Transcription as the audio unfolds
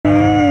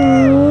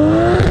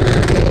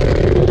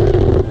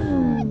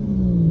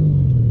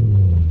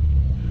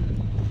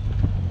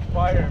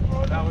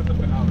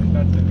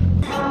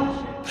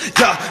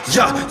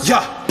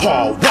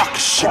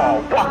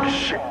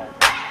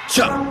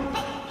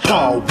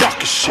Paul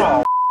Walker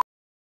shit.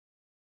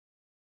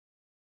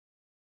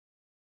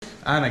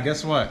 Anna,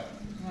 guess what?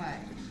 What?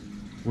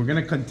 We're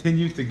gonna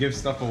continue to give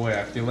stuff away.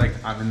 I feel like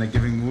I'm in the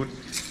giving mood.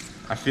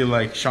 I feel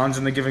like Sean's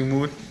in the giving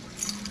mood.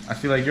 I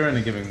feel like you're in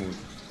the giving mood.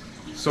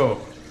 So,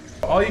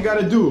 all you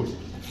gotta do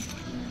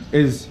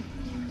is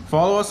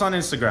follow us on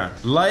Instagram,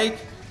 like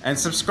and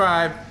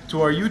subscribe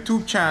to our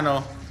YouTube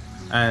channel,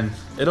 and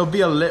it'll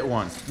be a lit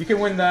one. You can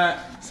win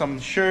that, some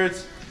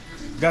shirts,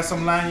 got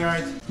some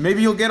lanyards.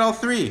 Maybe you'll get all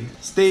three.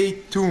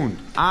 Stay tuned.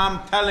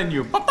 I'm telling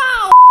you.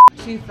 Pow!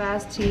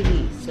 TooFast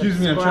TV. Excuse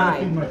me, I'm trying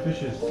to feed my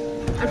fishes.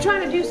 I'm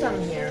trying to do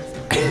something here.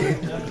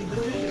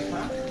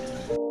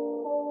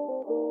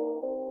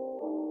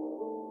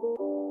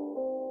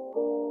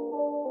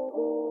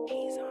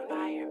 He's on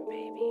fire,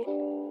 baby.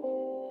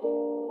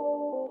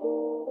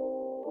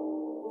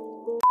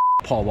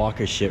 Paul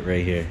Walker shit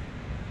right here.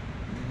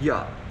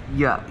 Yeah.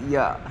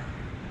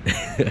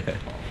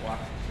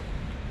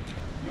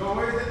 Yo,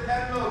 where's the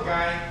 10 mil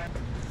guy?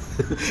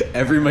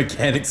 Every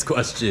mechanic's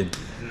question.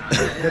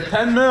 The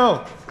 10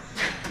 mil!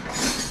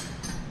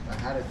 I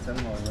had a 10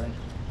 mil wrench.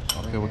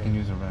 Okay, we can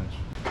use a wrench.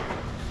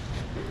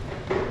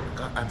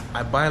 God,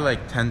 I buy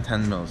like 10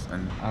 mils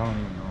and I don't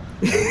even know.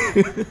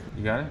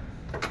 You got it?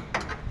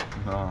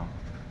 No.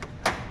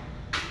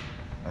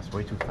 That's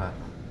way too fat.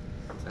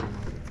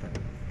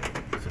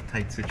 It's a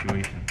tight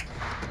situation.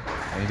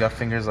 And you got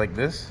fingers like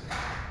this?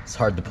 It's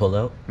hard to pull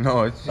out.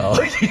 No, it's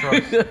trust.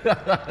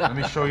 Let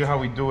me show you how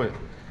we do it.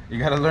 You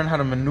gotta learn how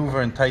to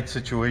maneuver in tight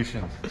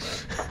situations.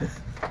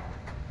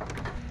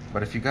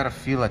 But if you gotta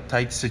feel a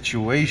tight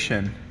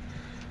situation,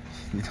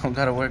 you don't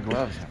gotta wear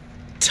gloves.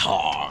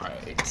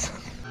 Tight.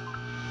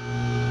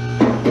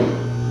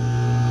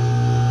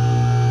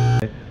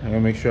 I gotta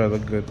make sure I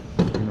look good,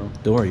 you know.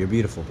 Don't worry, you're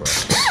beautiful, bro.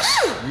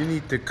 You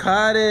need to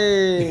cut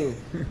it.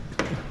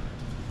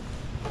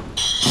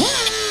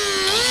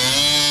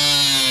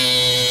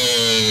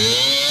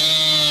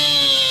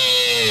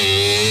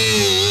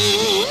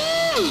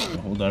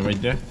 Hold that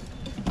right there. Of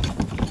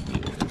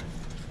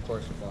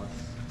course, boss.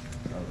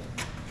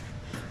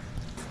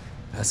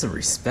 That's some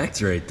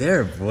respect right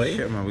there, boy.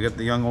 Shit, man, we got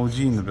the young OG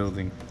in the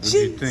building. What do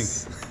you think?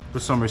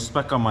 Put some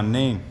respect on my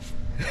name.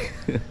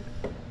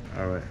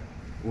 All right.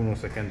 Uno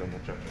segundo,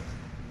 muchacho.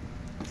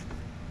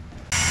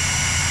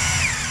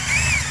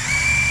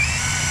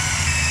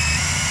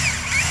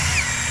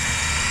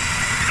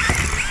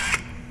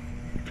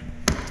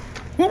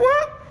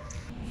 What?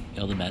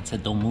 Yo, the man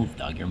said don't move,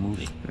 dog. You're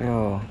moving.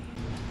 Yo.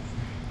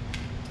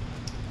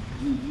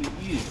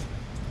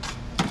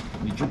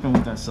 We dripping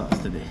with that sauce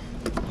today.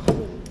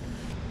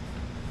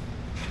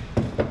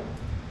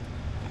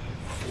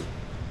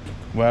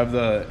 We have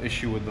the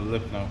issue with the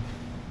lip now.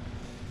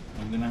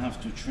 I'm gonna have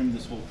to trim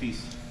this whole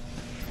piece.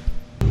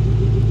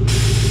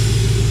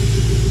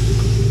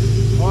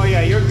 Oh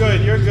yeah, you're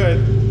good, you're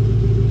good.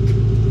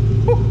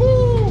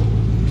 Woohoo!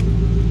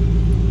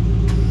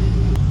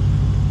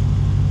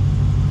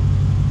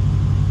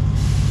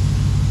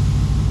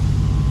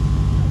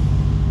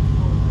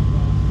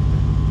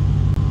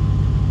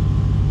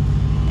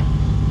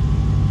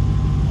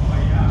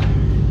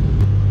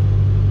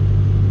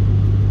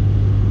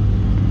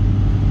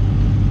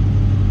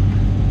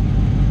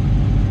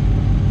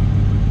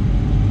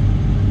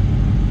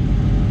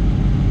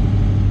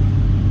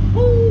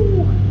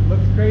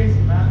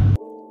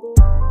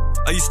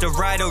 I used to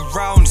ride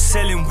around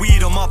selling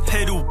weed on my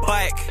pedal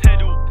bike.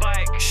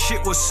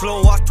 Shit was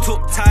slow, I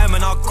took time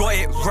and I got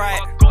it right.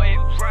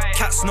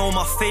 Cats know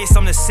my face,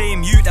 I'm the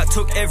same youth that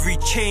took every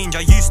change. I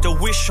used to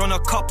wish on a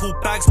couple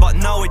bags, but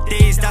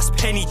nowadays that's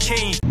penny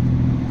change.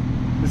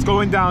 It's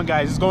going down,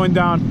 guys, it's going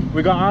down.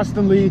 We got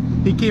Austin Lee,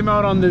 he came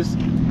out on this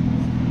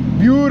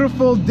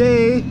beautiful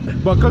day,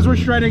 but because we're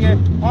shredding it.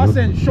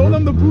 Austin, show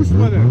them the boost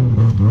weather.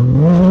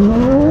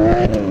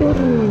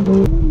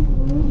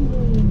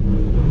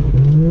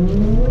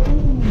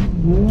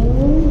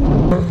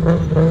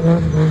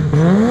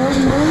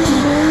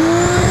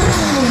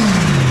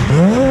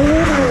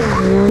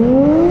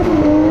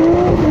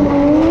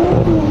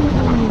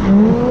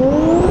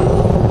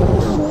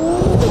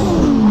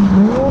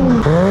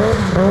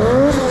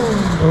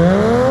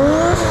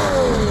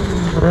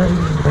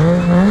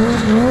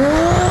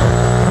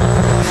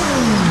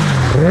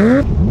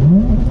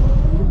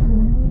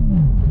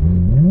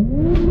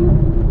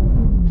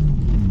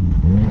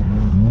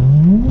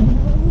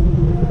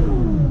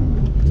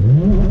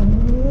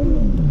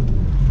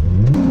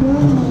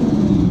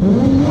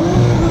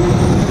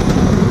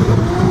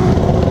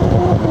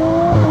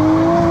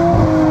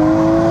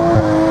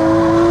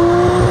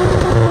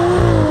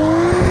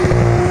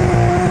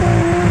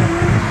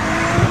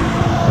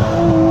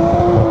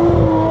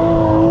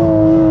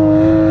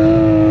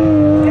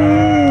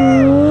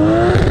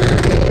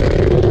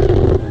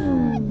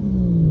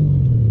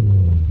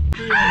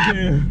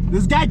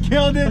 This guy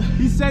killed it.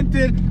 He sent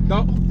it.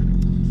 No,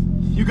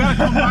 you gotta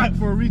come back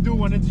for a redo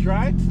when it's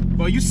dry.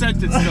 But you sent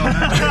it still,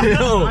 man.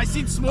 Yo, I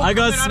seen smoke. I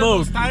got coming out of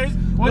those smoked. tires.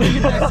 Once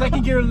you get that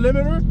second gear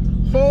limiter,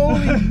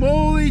 holy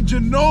moly,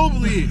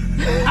 Ginobili.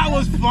 That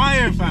was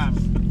fire, fam.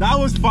 That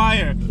was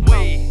fire.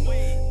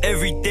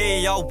 Every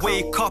day I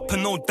wake up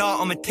and no doubt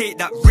I'ma take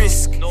that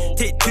risk.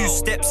 Take 2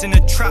 steps in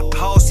the trap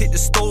house, hit the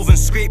stove and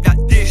scrape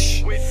that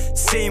dish.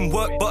 Same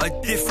work but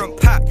a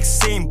different pack,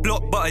 same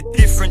block but a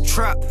different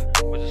trap.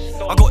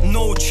 I got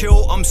no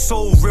chill, I'm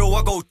so real,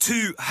 I go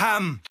too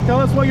ham. Tell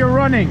us what you're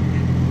running.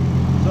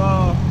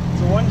 So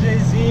it's a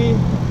 1JZ,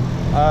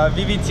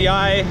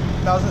 VVTI,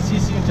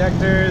 1000cc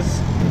injectors,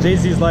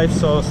 JZ's life,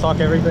 so stock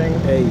everything.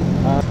 Hey.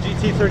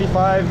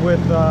 GT35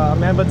 with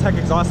Mamba Tech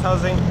exhaust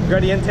housing,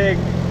 ready intake.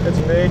 It's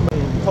made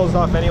and closed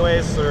off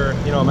anyways, or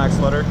you know, max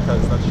flutter,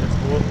 because that shit's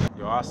cool.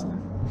 Yo, Austin.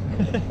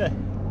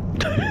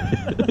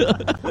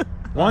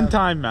 One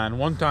time, man.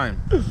 One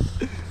time.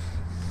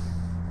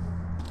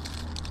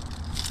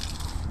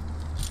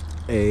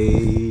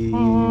 Hey.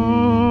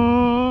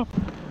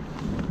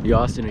 Yo,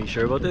 Austin, are you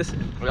sure about this?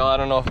 Well, I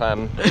don't know if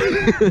I'm.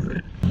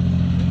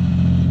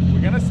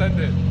 We're gonna send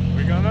it.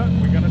 We're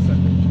gonna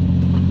send it.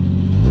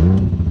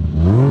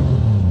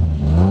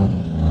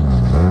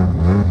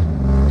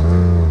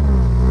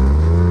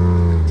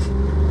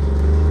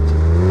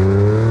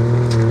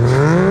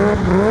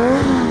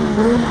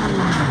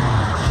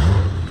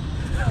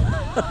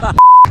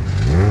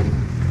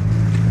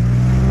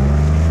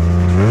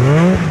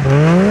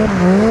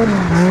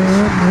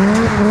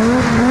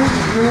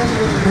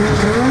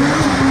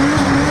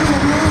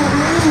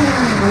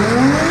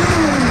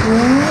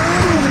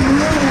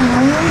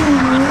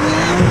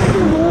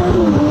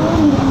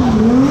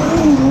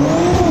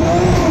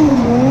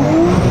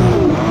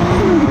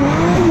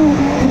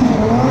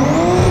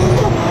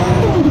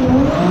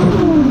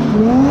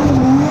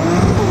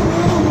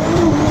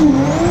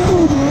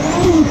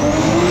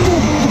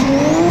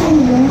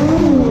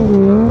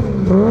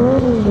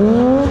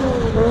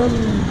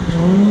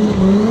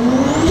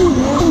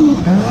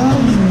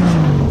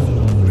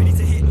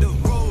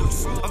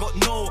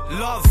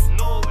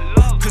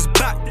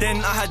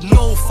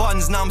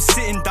 Now I'm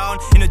sitting down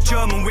in a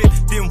German whip,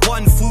 doing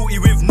 140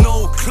 with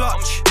no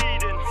clutch.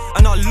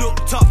 And I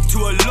looked up to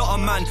a lot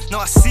of man. Now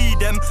I see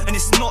them, and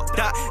it's not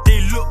that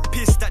they look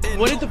pissed that they.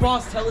 What did the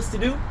boss tell us to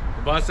do?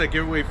 The boss said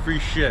give away free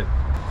shit.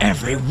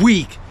 Every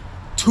week,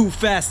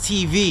 TooFast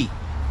TV.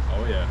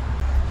 Oh yeah.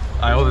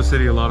 I owe the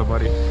city a lot of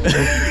money.